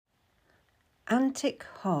ANTIC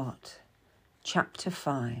Heart, Chapter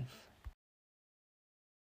 5.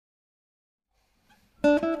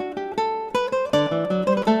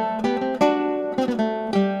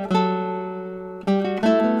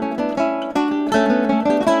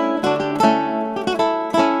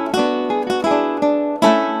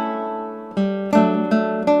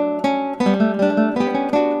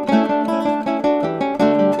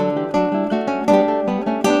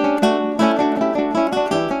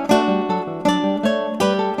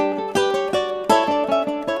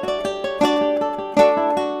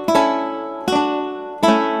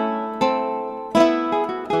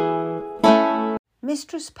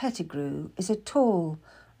 Mistress Pettigrew is a tall,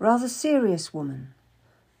 rather serious woman,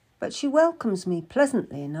 but she welcomes me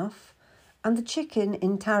pleasantly enough, and the chicken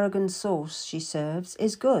in tarragon sauce she serves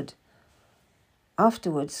is good.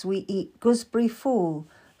 Afterwards we eat gooseberry fool,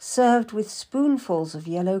 served with spoonfuls of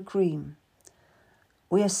yellow cream.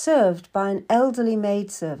 We are served by an elderly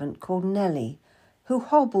maidservant called Nellie, who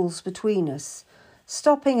hobbles between us,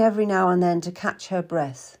 stopping every now and then to catch her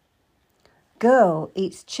breath. Girl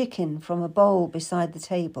eats chicken from a bowl beside the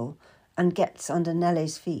table and gets under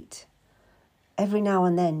Nellie's feet. Every now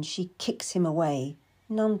and then she kicks him away,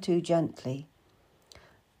 none too gently.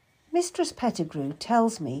 Mistress Pettigrew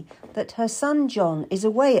tells me that her son John is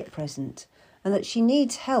away at present and that she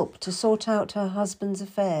needs help to sort out her husband's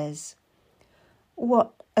affairs.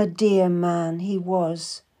 "What a dear man he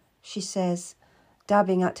was," she says,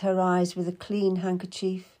 dabbing at her eyes with a clean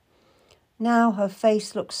handkerchief. Now her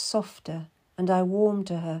face looks softer, and I warm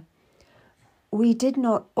to her. "We did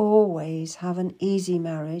not always have an easy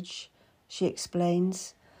marriage," she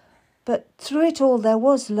explains, "but through it all there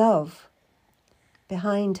was love."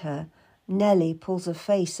 Behind her, Nellie pulls a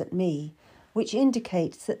face at me, which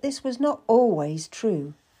indicates that this was not always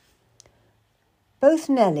true. Both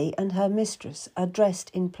Nellie and her mistress are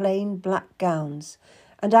dressed in plain black gowns,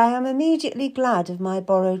 and I am immediately glad of my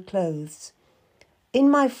borrowed clothes.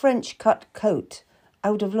 In my French-cut coat, I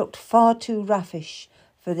would have looked far too raffish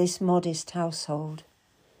for this modest household.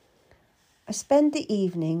 I spend the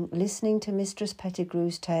evening listening to Mistress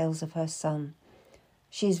Pettigrew's tales of her son.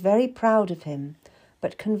 She is very proud of him,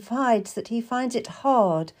 but confides that he finds it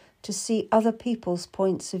hard to see other people's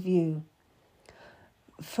points of view.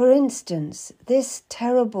 "For instance, this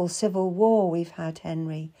terrible civil war we've had,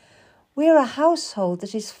 Henry. We're a household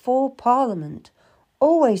that is for Parliament,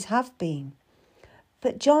 always have been.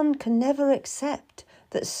 But John can never accept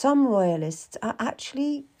that some royalists are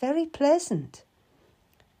actually very pleasant."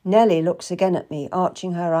 Nellie looks again at me,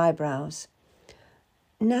 arching her eyebrows.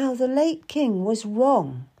 "Now, the late king was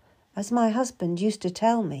wrong, as my husband used to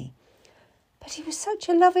tell me. But he was such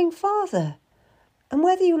a loving father, and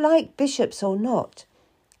whether you like bishops or not,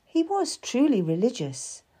 he was truly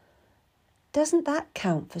religious. Doesn't that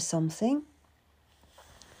count for something?"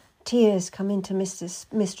 Tears come into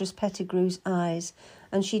Mistress Pettigrew's eyes,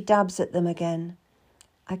 and she dabs at them again.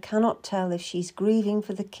 I cannot tell if she's grieving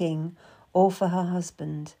for the king or for her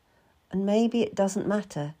husband, and maybe it doesn't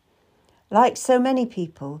matter. Like so many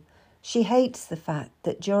people, she hates the fact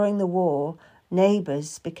that during the war,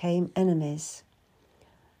 neighbours became enemies.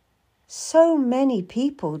 "So many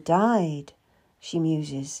people died," she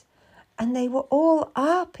muses, "and they were all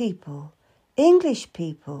our people, English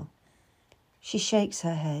people." She shakes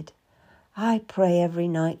her head. "I pray every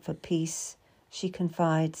night for peace," she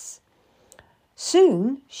confides.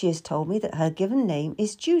 Soon she has told me that her given name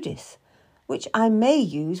is Judith, which I may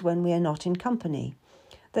use when we are not in company,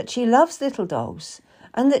 that she loves little dogs,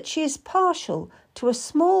 and that she is partial to a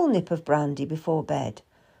small nip of brandy before bed,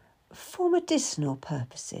 for medicinal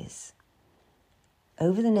purposes.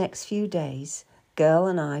 Over the next few days, Girl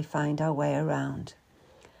and I find our way around.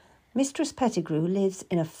 Mistress Pettigrew lives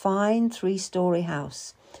in a fine 3-storey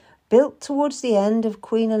house, built towards the end of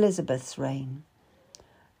Queen Elizabeth's reign.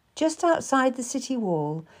 Just outside the city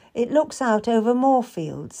wall, it looks out over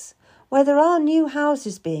moorfields, where there are new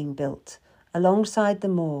houses being built alongside the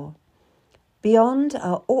moor. Beyond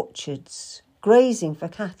are orchards, grazing for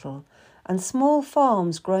cattle, and small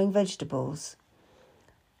farms growing vegetables.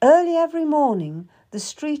 Early every morning, the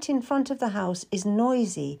street in front of the house is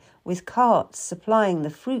noisy with carts supplying the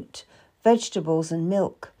fruit, vegetables and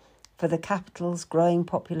milk for the capital's growing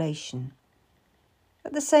population.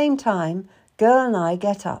 At the same time, Girl and I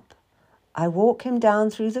get up. I walk him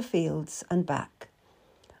down through the fields and back.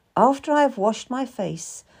 After I have washed my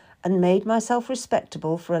face and made myself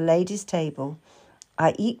respectable for a lady's table,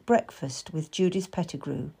 I eat breakfast with Judith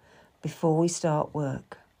Pettigrew before we start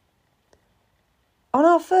work. On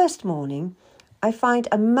our first morning, I find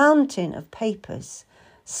a mountain of papers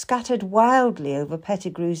scattered wildly over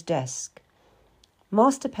Pettigrew's desk.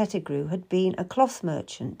 Master Pettigrew had been a cloth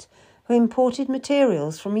merchant who imported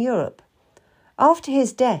materials from Europe. After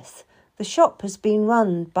his death, the shop has been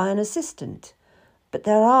run by an assistant, but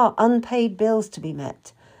there are unpaid bills to be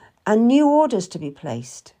met and new orders to be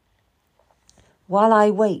placed. While I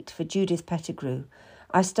wait for Judith Pettigrew,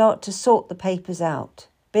 I start to sort the papers out.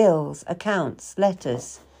 Bills, accounts,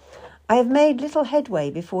 letters. I have made little headway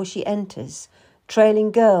before she enters,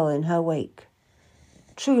 trailing Girl in her wake.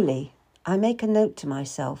 Truly, I make a note to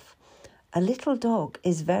myself, a little dog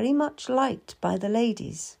is very much liked by the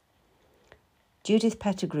ladies. Judith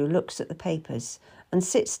Pettigrew looks at the papers and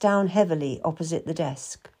sits down heavily opposite the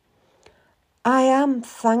desk. I am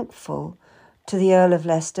thankful to the Earl of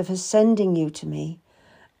Leicester for sending you to me.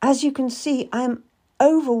 As you can see, I am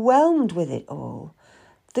overwhelmed with it all.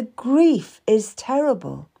 The grief is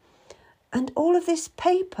terrible. And all of this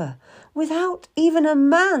paper, without even a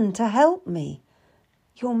man to help me.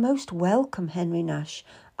 You're most welcome, Henry Nash,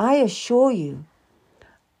 I assure you.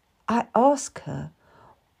 I ask her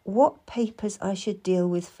what papers I should deal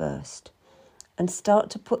with first and start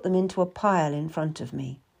to put them into a pile in front of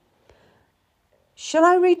me. Shall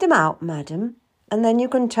I read them out, madam, and then you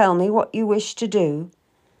can tell me what you wish to do?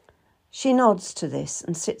 She nods to this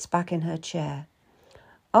and sits back in her chair.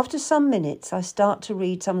 After some minutes, I start to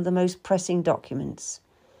read some of the most pressing documents.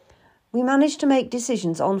 We manage to make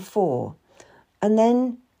decisions on 4, and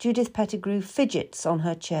then Judith Pettigrew fidgets on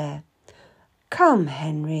her chair. Come,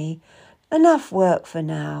 Henry, enough work for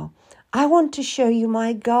now. I want to show you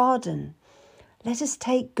my garden. Let us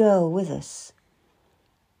take Girl with us.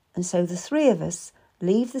 And so the 3 of us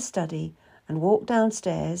leave the study and walk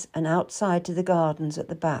downstairs and outside to the gardens at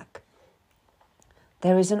the back.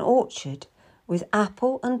 There is an orchard with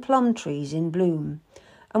apple and plum trees in bloom,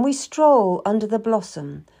 and we stroll under the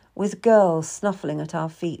blossom with Girl snuffling at our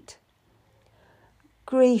feet.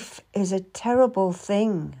 Grief is a terrible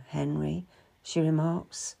thing, Henry, she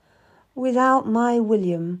remarks. Without my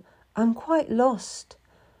William, I'm quite lost.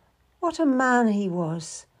 What a man he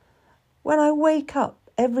was. When I wake up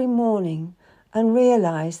every morning and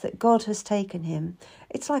realise that God has taken him,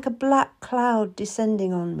 it's like a black cloud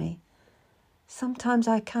descending on me. Sometimes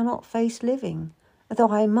I cannot face living,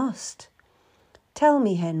 though I must. Tell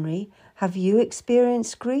me, Henry, have you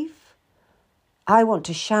experienced grief? I want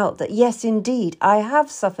to shout that yes, indeed, I have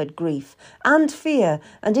suffered grief and fear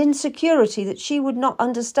and insecurity that she would not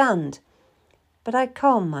understand. But I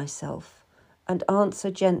calm myself and answer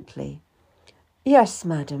gently. Yes,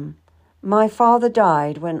 madam, my father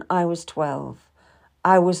died when I was 12.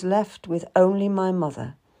 I was left with only my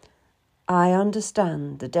mother. I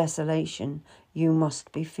understand the desolation you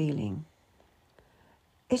must be feeling.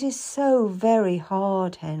 It is so very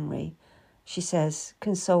hard, Henry, she says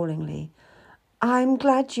consolingly. I'm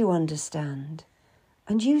glad you understand.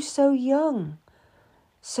 And you so young.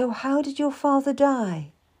 So how did your father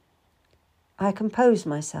die? I composed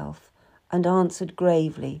myself and answered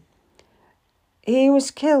gravely. He was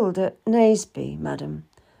killed at Naseby, madam.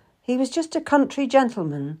 He was just a country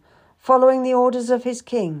gentleman, following the orders of his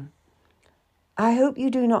king. I hope you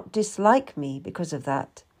do not dislike me because of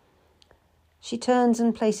that. She turns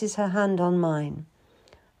and places her hand on mine.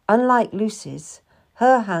 Unlike Lucy's,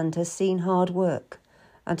 her hand has seen hard work,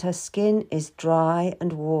 and her skin is dry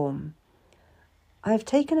and warm. I have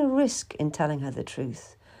taken a risk in telling her the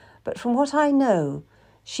truth, but from what I know,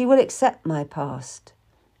 she will accept my past.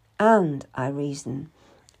 And, I reason,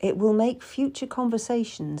 it will make future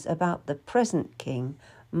conversations about the present king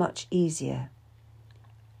much easier.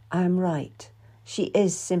 I am right. She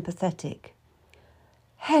is sympathetic.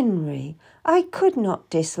 Henry, I could not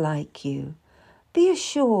dislike you. Be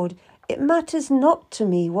assured it matters not to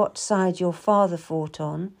me what side your father fought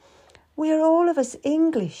on. We are all of us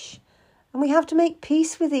English, and we have to make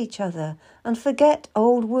peace with each other and forget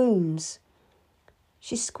old wounds.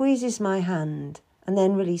 She squeezes my hand and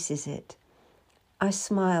then releases it. I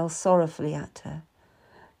smile sorrowfully at her.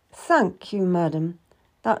 Thank you, madam.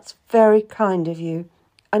 That's very kind of you,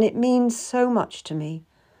 and it means so much to me.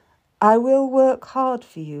 I will work hard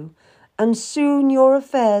for you, and soon your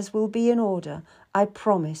affairs will be in order, I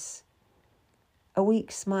promise. A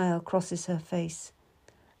weak smile crosses her face.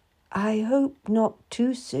 I hope not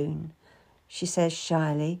too soon, she says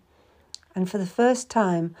shyly, and for the first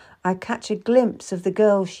time I catch a glimpse of the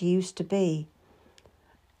girl she used to be.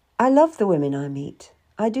 I love the women I meet.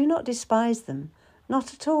 I do not despise them,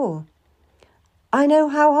 not at all. I know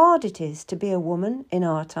how hard it is to be a woman in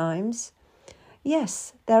our times.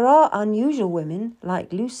 Yes, there are unusual women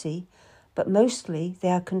like Lucy, but mostly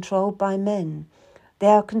they are controlled by men. They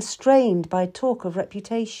are constrained by talk of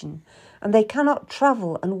reputation, and they cannot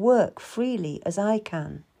travel and work freely as I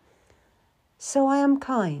can. so I am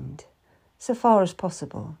kind, so far as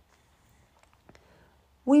possible.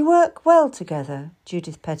 We work well together,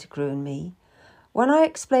 Judith Pettigrew and me. When I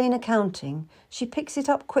explain accounting, she picks it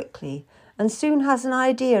up quickly and soon has an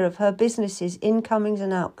idea of her business's incomings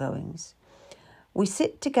and outgoings. We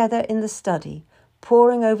sit together in the study,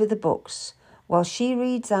 poring over the books, while she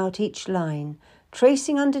reads out each line,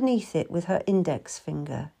 tracing underneath it with her index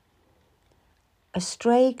finger. A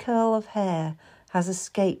stray curl of hair has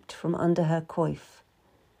escaped from under her coif.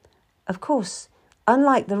 Of course,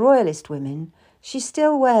 unlike the royalist women, she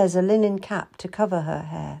still wears a linen cap to cover her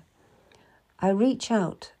hair. I reach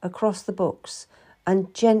out across the books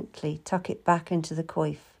and gently tuck it back into the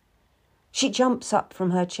coif. She jumps up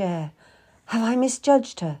from her chair. Have I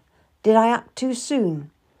misjudged her? Did I act too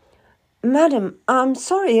soon? Madam, I'm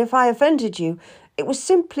sorry if I offended you. It was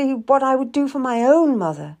simply what I would do for my own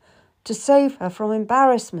mother, to save her from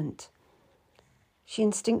embarrassment. She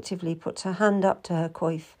instinctively puts her hand up to her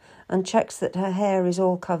coif and checks that her hair is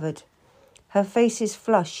all covered. Her face is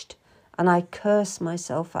flushed, and I curse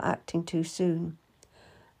myself for acting too soon.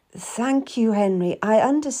 Thank you, Henry. I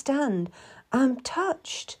understand. I'm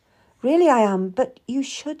touched. Really I am, but you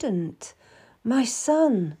shouldn't. My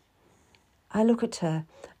son. I look at her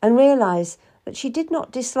and realise that she did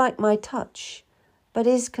not dislike my touch, but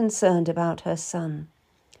is concerned about her son.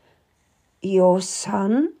 Your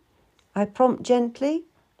son? I prompt gently.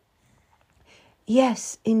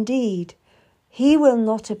 Yes, indeed. He will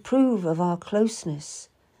not approve of our closeness,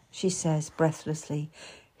 she says breathlessly.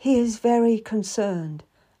 He is very concerned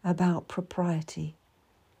about propriety.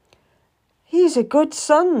 He is a good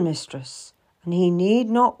son, mistress, and he need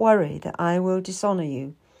not worry that I will dishonour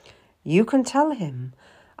you. You can tell him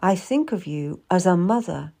I think of you as a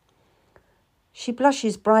mother. She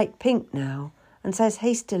blushes bright pink now and says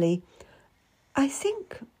hastily, I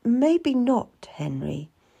think maybe not, Henry.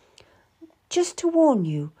 Just to warn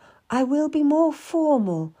you, I will be more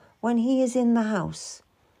formal when he is in the house.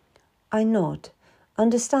 I nod,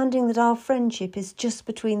 understanding that our friendship is just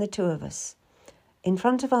between the two of us. In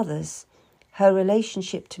front of others, her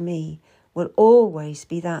relationship to me will always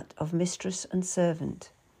be that of mistress and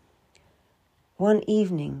servant. One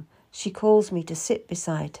evening, she calls me to sit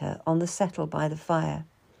beside her on the settle by the fire.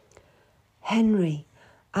 Henry,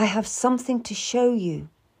 I have something to show you.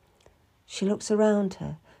 She looks around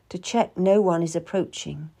her to check no one is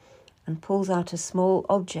approaching and pulls out a small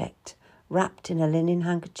object wrapped in a linen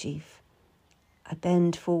handkerchief. I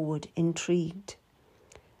bend forward, intrigued.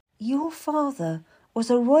 Your father was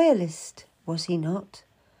a royalist, was he not?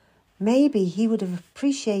 Maybe he would have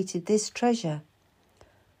appreciated this treasure.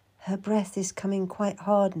 Her breath is coming quite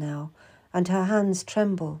hard now, and her hands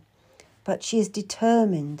tremble, but she is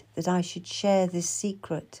determined that I should share this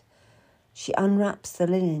secret. She unwraps the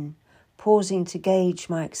linen, pausing to gauge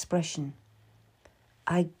my expression.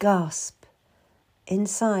 I gasp.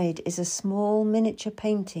 Inside is a small miniature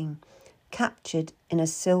painting captured in a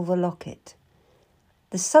silver locket.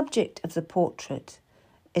 The subject of the portrait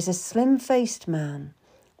is a slim-faced man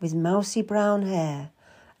with mousy brown hair,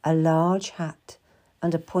 a large hat,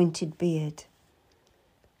 and a pointed beard.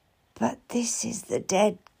 But this is the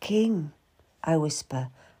dead king, I whisper.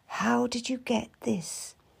 How did you get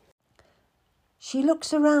this? She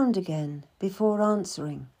looks around again before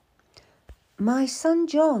answering. My son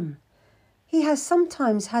John. He has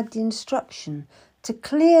sometimes had the instruction to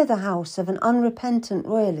clear the house of an unrepentant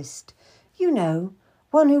royalist. You know,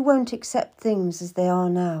 one who won't accept things as they are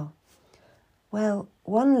now. Well,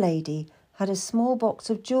 one lady had a small box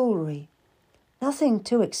of jewellery. Nothing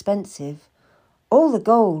too expensive. All the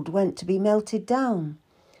gold went to be melted down.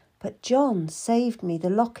 But John saved me the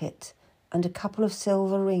locket and a couple of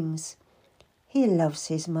silver rings. He loves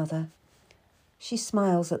his mother. She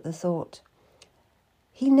smiles at the thought.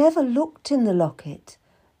 He never looked in the locket,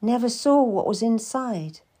 never saw what was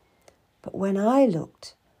inside. But when I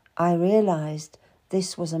looked, I realised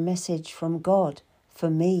this was a message from God for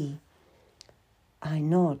me. I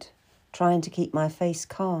nod, trying to keep my face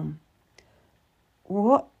calm.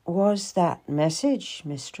 What was that message,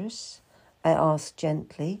 mistress? I asked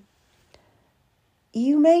gently.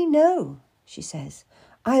 You may know, she says.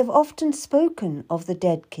 I have often spoken of the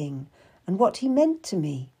dead king and what he meant to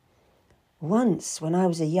me. Once, when I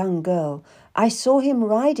was a young girl, I saw him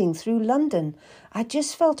riding through London. I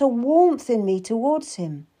just felt a warmth in me towards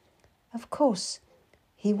him. Of course,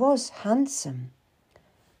 he was handsome.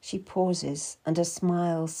 She pauses and a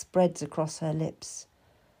smile spreads across her lips.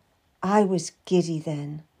 I was giddy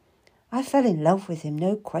then. I fell in love with him,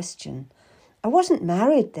 no question. I wasn't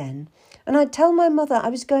married then, and I'd tell my mother I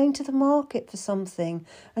was going to the market for something,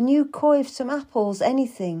 a new coif, some apples,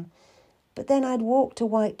 anything. But then I'd walk to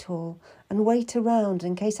Whitehall and wait around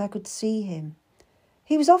in case I could see him.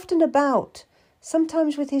 He was often about,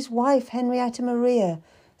 sometimes with his wife Henrietta Maria,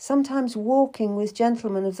 sometimes walking with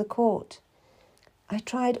gentlemen of the court. I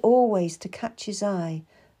tried always to catch his eye,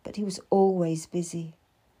 but he was always busy.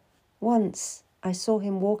 Once I saw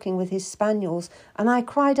him walking with his spaniels, and I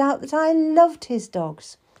cried out that I loved his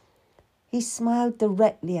dogs. He smiled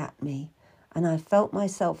directly at me, and I felt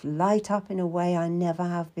myself light up in a way I never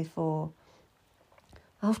have before.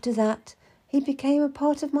 After that, he became a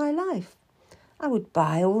part of my life. I would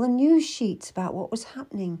buy all the news sheets about what was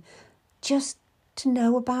happening, just to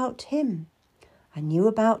know about him. I knew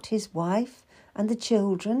about his wife and the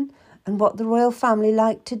children and what the royal family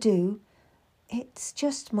liked to do. It's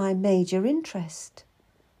just my major interest.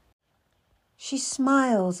 She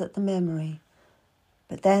smiles at the memory,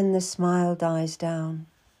 but then the smile dies down.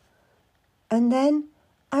 And then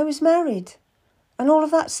I was married, and all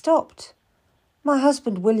of that stopped. My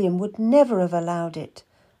husband William would never have allowed it.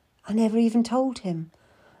 I never even told him.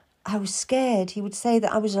 I was scared he would say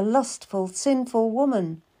that I was a lustful, sinful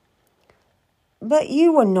woman. But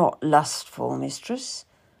you were not lustful, mistress.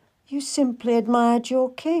 You simply admired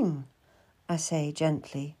your king, I say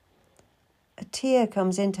gently. A tear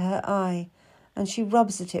comes into her eye, and she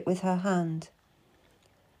rubs at it with her hand.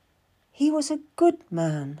 He was a good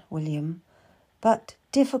man, William, but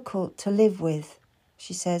difficult to live with,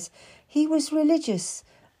 she says. He was religious,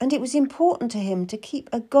 and it was important to him to keep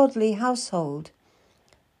a godly household.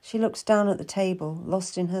 She looks down at the table,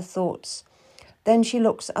 lost in her thoughts. Then she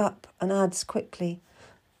looks up and adds quickly,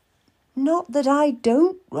 "Not that I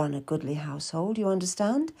don't run a goodly household, you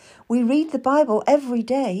understand. We read the Bible every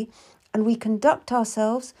day, and we conduct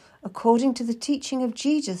ourselves according to the teaching of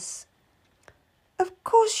Jesus." "Of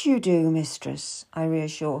course you do, mistress," I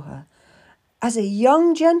reassure her. "As a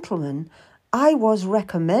young gentleman, I was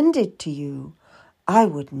recommended to you. I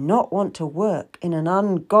would not want to work in an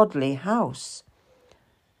ungodly house."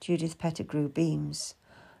 Judith Pettigrew beams.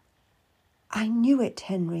 "I knew it,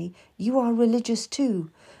 Henry. You are religious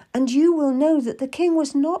too, and you will know that the king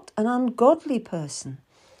was not an ungodly person.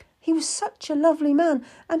 He was such a lovely man,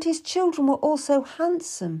 and his children were also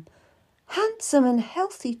handsome and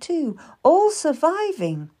healthy too, all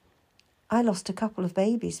surviving. I lost a couple of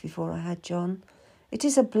babies before I had John. It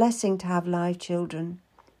is a blessing to have live children."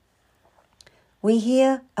 We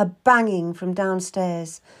hear a banging from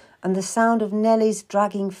downstairs and the sound of Nellie's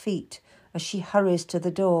dragging feet as she hurries to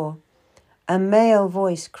the door. A male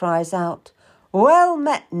voice cries out, "Well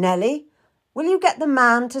met, Nellie. Will you get the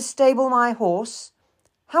man to stable my horse?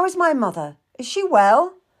 How is my mother? Is she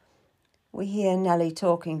well?" We hear Nellie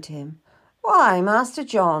talking to him. "Why, Master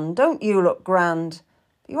John, don't you look grand?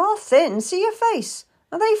 You are thin, see your face.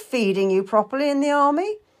 Are they feeding you properly in the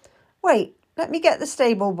army? Wait, let me get the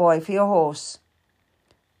stable boy for your horse."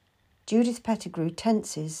 Judith Pettigrew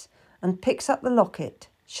tenses and picks up the locket,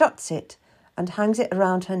 shuts it, and hangs it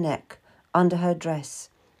around her neck, under her dress.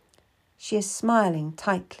 She is smiling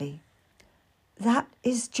tightly. "That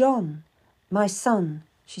is John, my son,"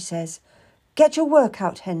 she says. "Get your work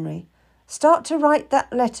out, Henry. Start to write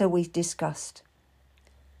that letter we discussed."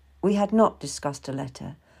 We had not discussed a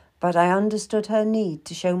letter, but I understood her need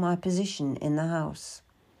to show my position in the house.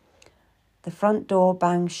 The front door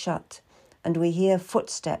bangs shut, and we hear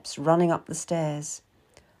footsteps running up the stairs.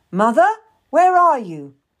 "Mother, where are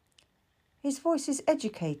you?" His voice is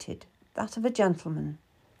educated, that of a gentleman.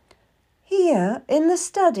 "Here, in the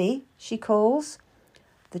study," she calls.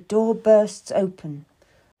 The door bursts open.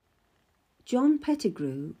 John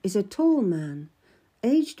Pettigrew is a tall man,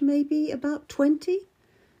 aged maybe about 20.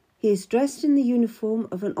 He is dressed in the uniform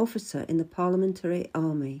of an officer in the Parliamentary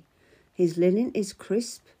Army. His linen is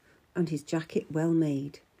crisp and his jacket well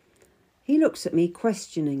made. He looks at me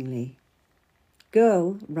questioningly.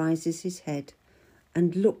 Girl rises his head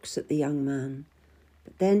and looks at the young man,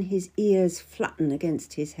 but then his ears flatten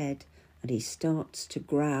against his head and he starts to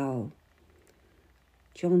growl.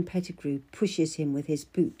 John Pettigrew pushes him with his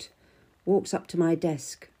boot, walks up to my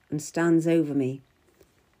desk and stands over me.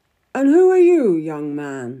 "And who are you, young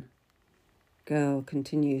man?" Girl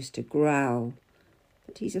continues to growl,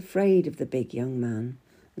 but he's afraid of the big young man,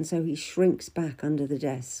 and so he shrinks back under the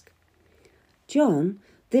desk. "John,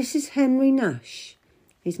 this is Henry Nash,"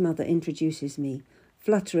 his mother introduces me,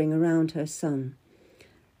 fluttering around her son.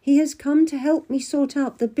 "He has come to help me sort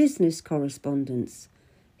out the business correspondence.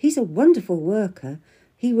 He's a wonderful worker.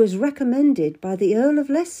 He was recommended by the Earl of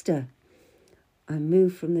Leicester." I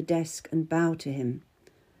move from the desk and bow to him.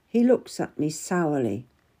 He looks at me sourly.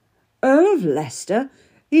 "Earl of Leicester?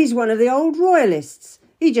 He's one of the old royalists.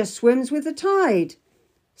 He just swims with the tide.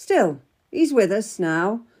 Still, he's with us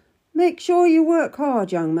now. Make sure you work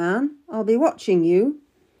hard, young man. I'll be watching you.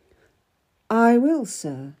 I will,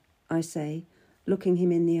 sir, I say, looking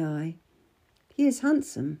him in the eye. He is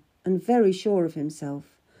handsome and very sure of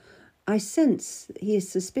himself. I sense that he is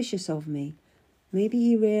suspicious of me. Maybe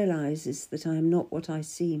he realises that I am not what I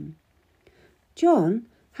seem. John,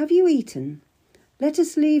 have you eaten? Let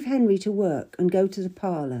us leave Henry to work and go to the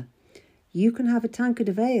parlour. You can have a tankard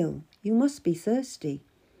of ale. You must be thirsty.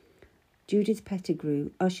 Judith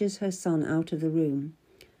Pettigrew ushers her son out of the room.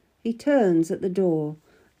 He turns at the door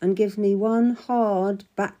and gives me one hard,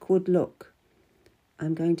 backward look.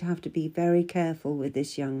 I'm going to have to be very careful with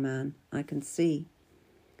this young man, I can see.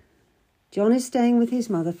 John is staying with his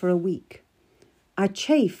mother for a week. I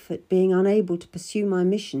chafe at being unable to pursue my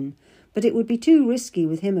mission, but it would be too risky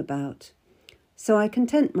with him about. So I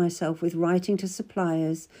content myself with writing to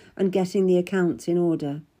suppliers and getting the accounts in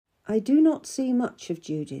order. I do not see much of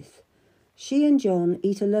Judith. She and John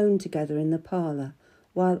eat alone together in the parlour,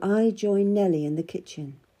 while I join Nellie in the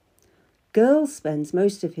kitchen. Girl spends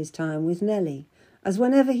most of his time with Nellie, as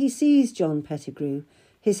whenever he sees John Pettigrew,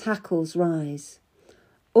 his hackles rise.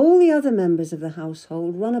 All the other members of the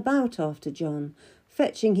household run about after John,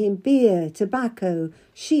 fetching him beer, tobacco,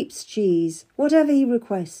 sheep's cheese, whatever he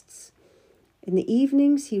requests. In the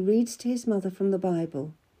evenings he reads to his mother from the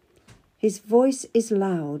Bible. His voice is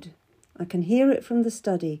loud. I can hear it from the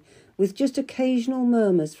study, with just occasional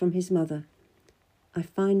murmurs from his mother. I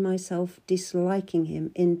find myself disliking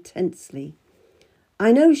him intensely.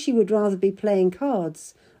 I know she would rather be playing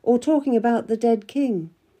cards or talking about the dead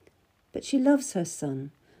king. But she loves her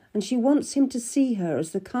son, and she wants him to see her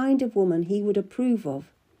as the kind of woman he would approve of.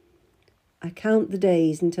 I count the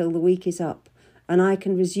days until the week is up, and I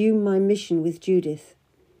can resume my mission with Judith.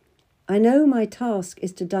 I know my task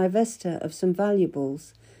is to divest her of some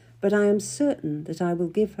valuables, but I am certain that I will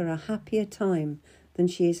give her a happier time than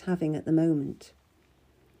she is having at the moment.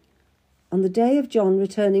 On the day of John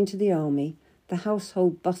returning to the army, the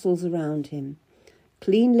household bustles around him.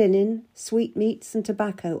 Clean linen, sweetmeats and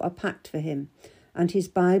tobacco are packed for him, and his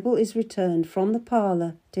Bible is returned from the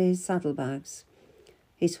parlour to his saddlebags.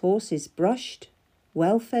 His horse is brushed,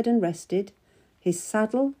 well fed and rested, his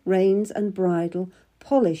saddle, reins and bridle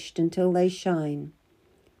polished until they shine.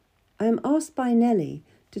 I am asked by Nellie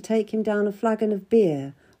to take him down a flagon of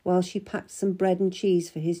beer while she packs some bread and cheese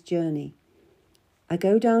for his journey. I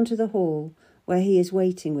go down to the hall where he is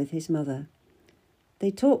waiting with his mother. They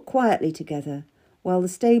talk quietly together while the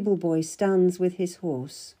stable boy stands with his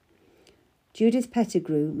horse. Judith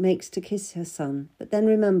Pettigrew makes to kiss her son, but then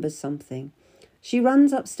remembers something. She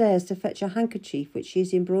runs upstairs to fetch a handkerchief which she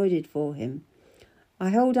has embroidered for him. I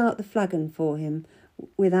hold out the flagon for him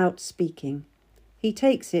without speaking. He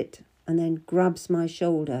takes it and then grabs my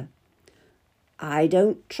shoulder. "I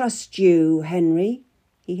don't trust you, Henry,"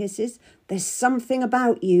 he hisses. "There's something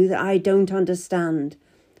about you that I don't understand.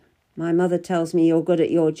 My mother tells me you're good at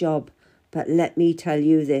your job, but let me tell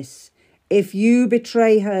you this. If you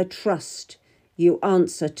betray her trust, you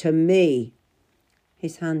answer to me."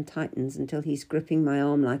 His hand tightens until he's gripping my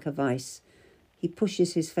arm like a vice. He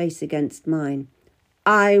pushes his face against mine.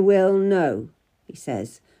 "I will know," he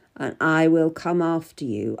says, "and I will come after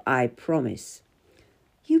you, I promise."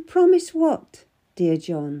 "You promise what, dear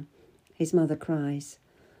John?" his mother cries.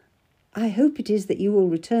 "I hope it is that you will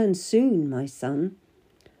return soon, my son."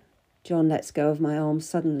 John lets go of my arm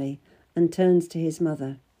suddenly and turns to his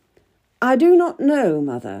mother. "I do not know,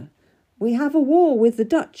 mother. We have a war with the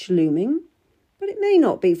Dutch looming, but it may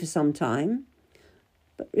not be for some time.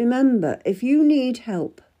 But remember, if you need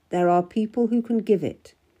help, there are people who can give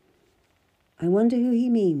it." I wonder who he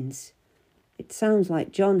means. It sounds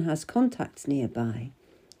like John has contacts nearby.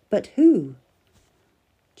 But who?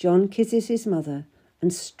 John kisses his mother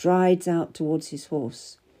and strides out towards his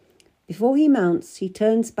horse. Before he mounts, he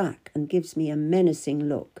turns back and gives me a menacing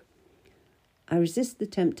look. I resist the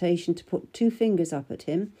temptation to put 2 fingers up at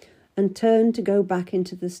him and turn to go back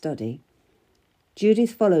into the study.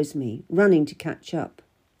 Judith follows me, running to catch up.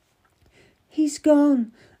 "He's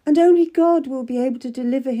gone, and only God will be able to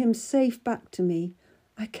deliver him safe back to me.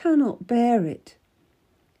 I cannot bear it."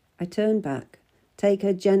 I turn back, take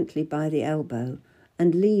her gently by the elbow,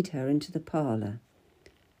 and lead her into the parlour.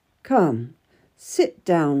 "Come, sit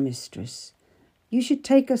down, mistress. You should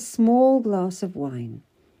take a small glass of wine."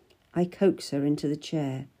 I coax her into the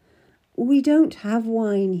chair. "We don't have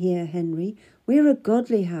wine here, Henry. We're a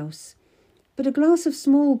godly house. But a glass of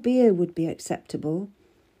small beer would be acceptable."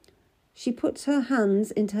 She puts her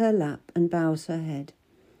hands into her lap and bows her head.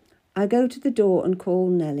 I go to the door and call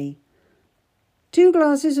Nellie. "2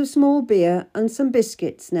 glasses of small beer and some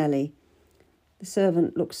biscuits, Nellie." The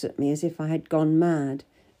servant looks at me as if I had gone mad.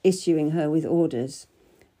 issuing her with orders.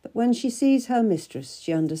 But when she sees her mistress,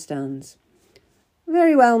 she understands.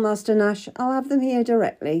 "Very well, Master Nash, I'll have them here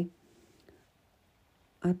directly."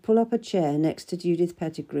 I pull up a chair next to Judith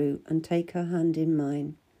Pettigrew and take her hand in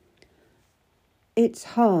mine. "It's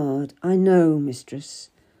hard, I know, mistress,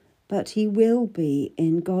 but he will be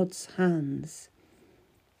in God's hands."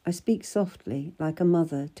 I speak softly, like a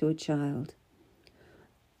mother to a child.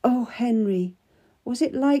 "Oh, Henry, was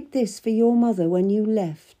it like this for your mother when you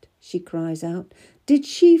left?" she cries out. "Did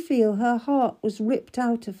she feel her heart was ripped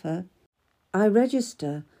out of her?" I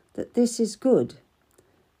register that this is good.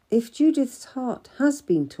 If Judith's heart has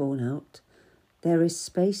been torn out, there is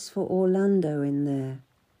space for Orlando in there.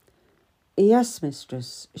 "Yes,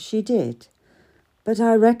 mistress, she did. But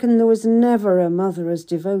I reckon there was never a mother as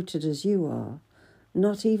devoted as you are,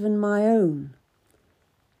 not even my own."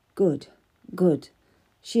 Good, good.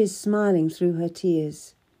 She is smiling through her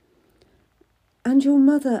tears. "And your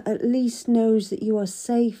mother at least knows that you are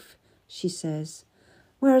safe," she says,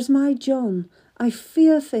 "whereas my John, I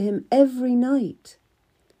fear for him every night."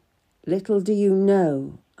 Little do you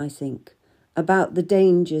know, I think, about the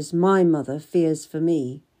dangers my mother fears for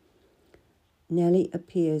me. Nellie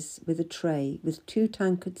appears with a tray with 2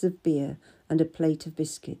 tankards of beer and a plate of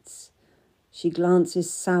biscuits. She glances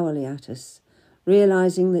sourly at us,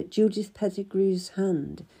 realising that Judith Pettigrew's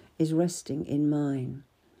hand is resting in mine.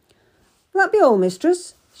 "Will that be all,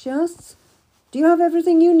 mistress?" she asks. "Do you have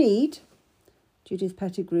everything you need?" Judith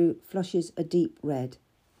Pettigrew flushes a deep red.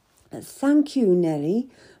 "Thank you, Nellie.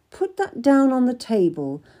 Put that down on the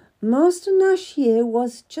table. Master Nash here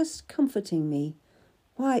was just comforting me.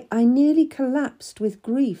 Why, I nearly collapsed with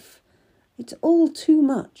grief. It's all too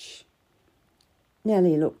much."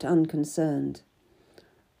 Nellie looked unconcerned.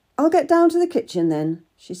 "I'll get down to the kitchen then,"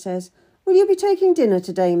 she says. "Will you be taking dinner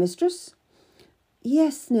today, mistress?"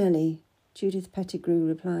 "Yes, Nellie," Judith Pettigrew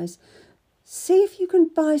replies. "See if you can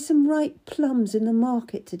buy some ripe plums in the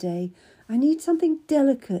market today. I need something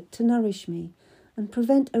delicate to nourish me and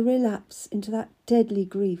prevent a relapse into that deadly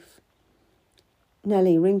grief."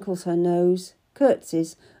 Nellie wrinkles her nose,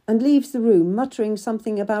 curtsies, and leaves the room, muttering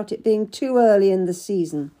something about it being too early in the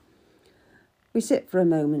season. We sit for a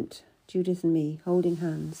moment, Judith and me, holding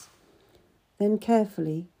hands. Then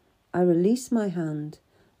carefully, I release my hand,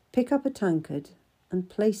 pick up a tankard, and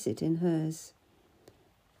place it in hers.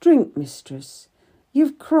 "Drink, mistress.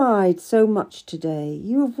 You've cried so much today.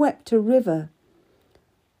 You have wept a river."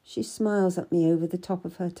 She smiles at me over the top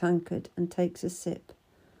of her tankard and takes a sip.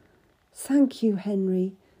 "Thank you,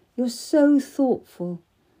 Henry. You're so thoughtful."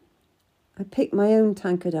 I pick my own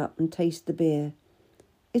tankard up and taste the beer.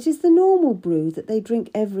 It is the normal brew that they drink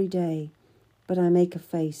every day, but I make a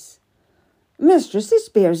face. "Mistress, this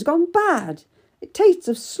beer has gone bad. It tastes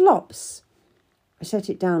of slops." I set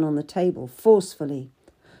it down on the table forcefully.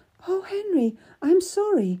 "Oh, Henry, I'm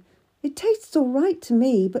sorry. It tastes all right to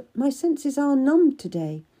me, but my senses are numbed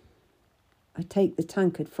today." I take the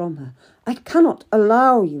tankard from her. "I cannot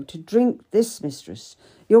allow you to drink this, mistress.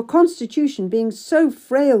 Your constitution being so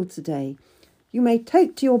frail today, you may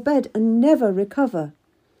take to your bed and never recover."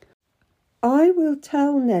 "I will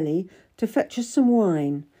tell Nellie to fetch us some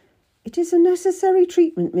wine. It is a necessary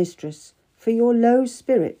treatment, mistress, for your low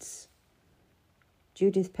spirits."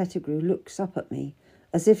 Judith Pettigrew looks up at me,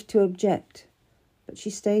 as if to object, but she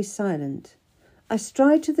stays silent. I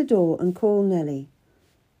stride to the door and call Nellie.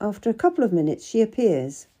 After a couple of minutes, she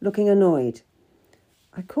appears, looking annoyed.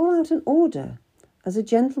 I call out an order, as a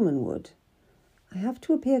gentleman would. I have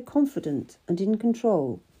to appear confident and in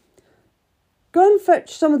control. "Go and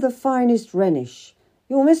fetch some of the finest Rhenish.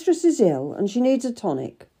 Your mistress is ill and she needs a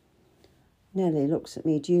tonic." Nellie looks at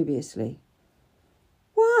me dubiously.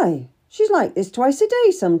 "Why? She's like this twice a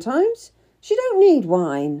day sometimes. She don't need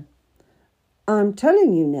wine." "I'm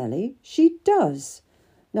telling you, Nellie, she does.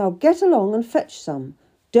 Now get along and fetch some.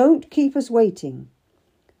 Don't keep us waiting."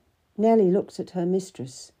 Nellie looks at her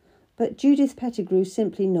mistress, but Judith Pettigrew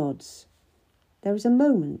simply nods. There is a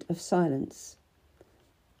moment of silence.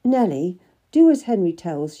 "Nellie, do as Henry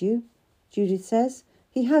tells you," Judith says.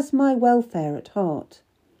 "He has my welfare at heart."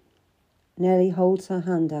 Nellie holds her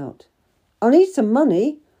hand out. "I'll need some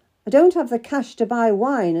money. I don't have the cash to buy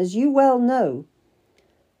wine, as you well know."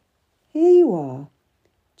 "Here you are."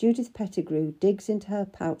 Judith Pettigrew digs into her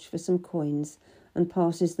pouch for some coins and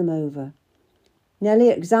passes them over. Nellie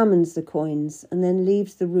examines the coins and then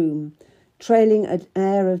leaves the room, trailing an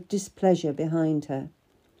air of displeasure behind her.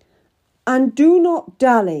 "And do not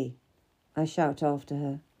dally," I shout after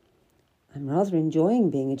her. I'm rather enjoying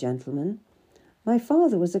being a gentleman. My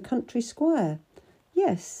father was a country squire.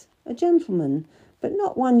 Yes, a gentleman, but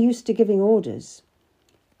not one used to giving orders.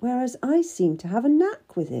 whereas I seem to have a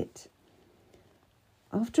knack with it.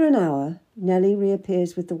 After an hour, Nellie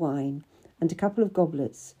reappears with the wine and a couple of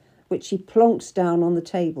goblets, which she plonks down on the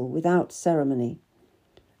table without ceremony.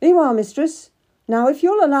 "Here you are, mistress. Now, if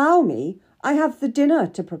you'll allow me, I have the dinner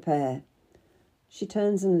to prepare." She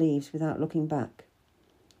turns and leaves without looking back.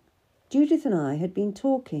 Judith and I had been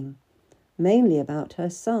talking, mainly about her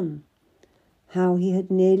son, how he had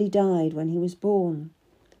nearly died when he was born,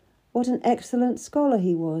 what an excellent scholar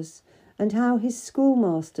he was, and how his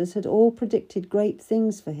schoolmasters had all predicted great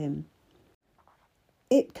things for him.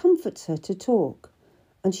 It comforts her to talk,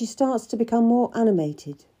 and she starts to become more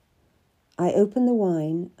animated. I open the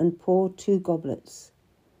wine and pour 2 goblets.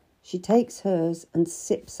 She takes hers and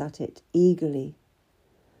sips at it eagerly.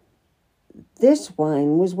 "This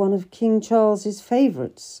wine was one of King Charles's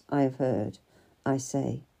favourites, I have heard," I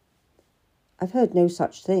say. I've heard no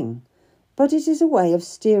such thing, but it is a way of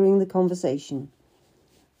steering the conversation.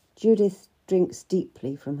 Judith drinks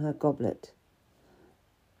deeply from her goblet.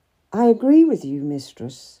 "I agree with you,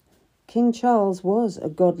 mistress. King Charles was a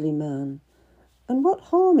godly man. And what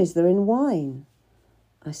harm is there in wine?"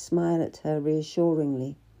 I smile at her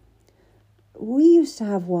reassuringly. "We used to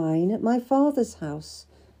have wine at my father's house,"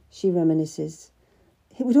 she reminisces.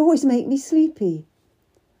 "It would always make me sleepy."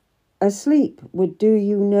 "A sleep would do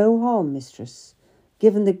you no harm, mistress,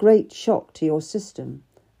 given the great shock to your system,"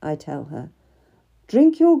 I tell her.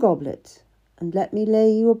 "Drink your goblet and let me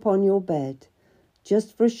lay you upon your bed,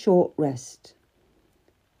 just for a short rest."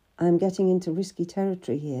 I am getting into risky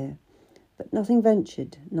territory here, but nothing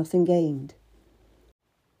ventured, nothing gained.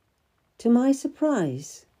 To my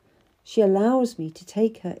surprise, she allows me to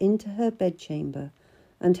take her into her bedchamber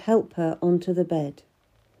and help her onto the bed.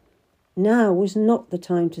 Now was not the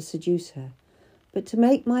time to seduce her, but to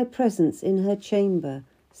make my presence in her chamber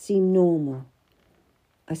seem normal.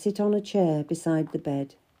 I sit on a chair beside the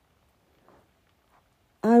bed.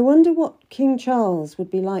 "I wonder what King Charles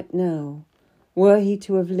would be like now, were he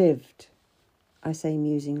to have lived," I say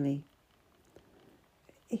musingly.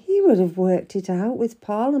 "He would have worked it out with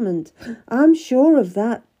Parliament. I'm sure of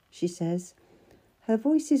that," she says. Her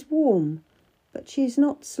voice is warm, but she is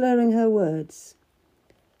not slurring her words.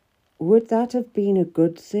 "Would that have been a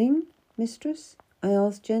good thing, mistress?" I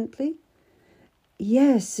ask gently.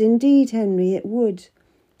 "Yes, indeed, Henry, it would.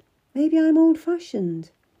 Maybe I'm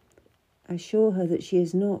old-fashioned." I assure her that she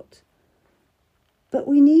is not. "But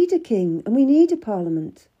we need a king and we need a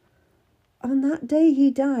parliament. On that day he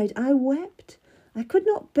died, I wept. I could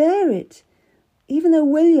not bear it, even though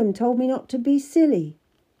William told me not to be silly."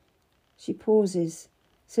 She pauses,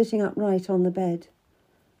 sitting upright on the bed.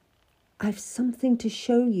 "I've something to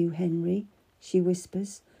show you, Henry," she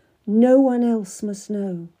whispers. "No one else must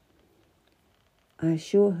know." I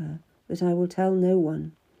assure her that I will tell no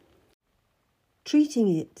one. Treating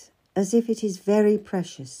it as if it is very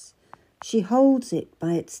precious, she holds it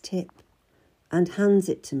by its tip and hands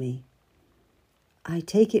it to me. I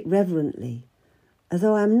take it reverently,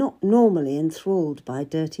 although I am not normally enthralled by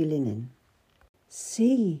dirty linen.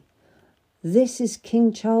 "See, this is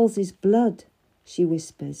King Charles's blood," she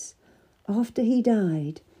whispers. "After he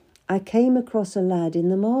died, I came across a lad in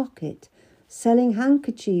the market selling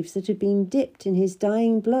handkerchiefs that had been dipped in his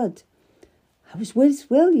dying blood. I was with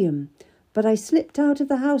William, but I slipped out of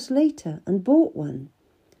the house later and bought one.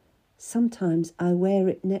 Sometimes I wear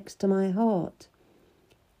it next to my heart."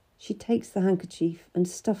 She takes the handkerchief and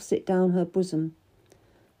stuffs it down her bosom.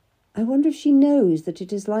 I wonder if she knows that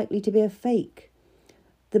it is likely to be a fake.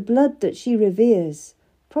 The blood that she reveres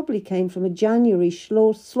probably came from a January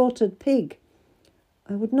slaughtered pig.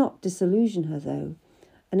 I would not disillusion her, though,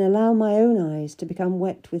 and allow my own eyes to become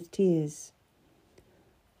wet with tears.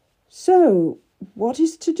 "So, what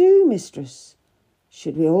is to do, mistress?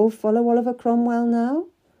 Should we all follow Oliver Cromwell now?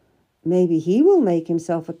 Maybe he will make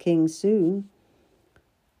himself a king soon."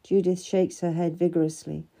 Judith shakes her head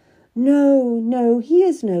vigorously. No, he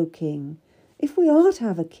is no king. If we are to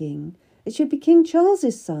have a king, it should be King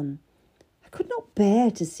Charles's son. I could not bear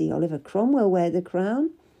to see Oliver Cromwell wear the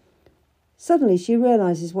crown." Suddenly she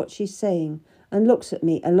realises what she's saying and looks at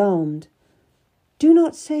me alarmed. "Do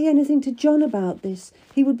not say anything to John about this.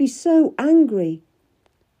 He would be so angry."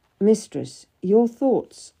 "Mistress, your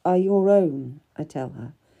thoughts are your own," I tell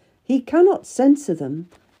her. "He cannot censor them,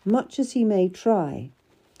 much as he may try."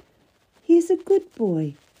 "He is a good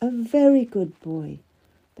boy, a very good boy,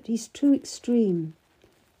 but he's too extreme.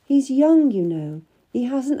 He's young, you know. He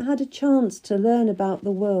hasn't had a chance to learn about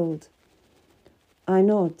the world." I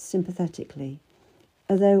nod sympathetically,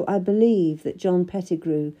 although I believe that John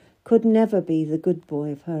Pettigrew could never be the good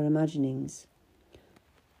boy of her imaginings.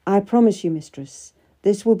 "I promise you, mistress,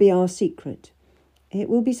 this will be our secret. It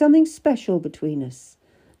will be something special between us.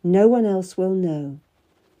 No one else will know."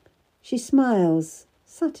 She smiles,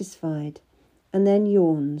 satisfied, and then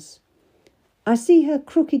yawns. I see her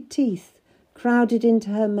crooked teeth crowded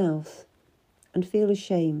into her mouth and feel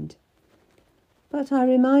ashamed. But I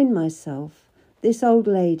remind myself this old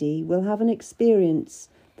lady will have an experience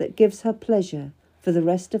that gives her pleasure for the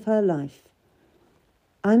rest of her life.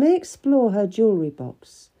 I may explore her jewellery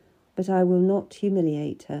box, but I will not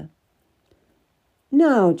humiliate her.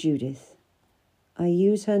 "Now, Judith," I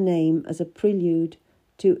use her name as a prelude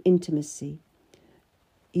to intimacy,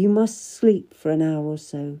 "you must sleep for an hour or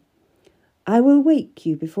so. I will wake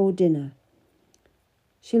you before dinner."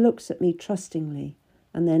 She looks at me trustingly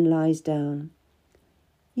and then lies down.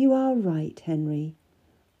 "You are right, Henry.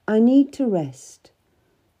 I need to rest.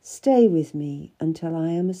 Stay with me until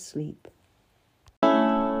I am asleep."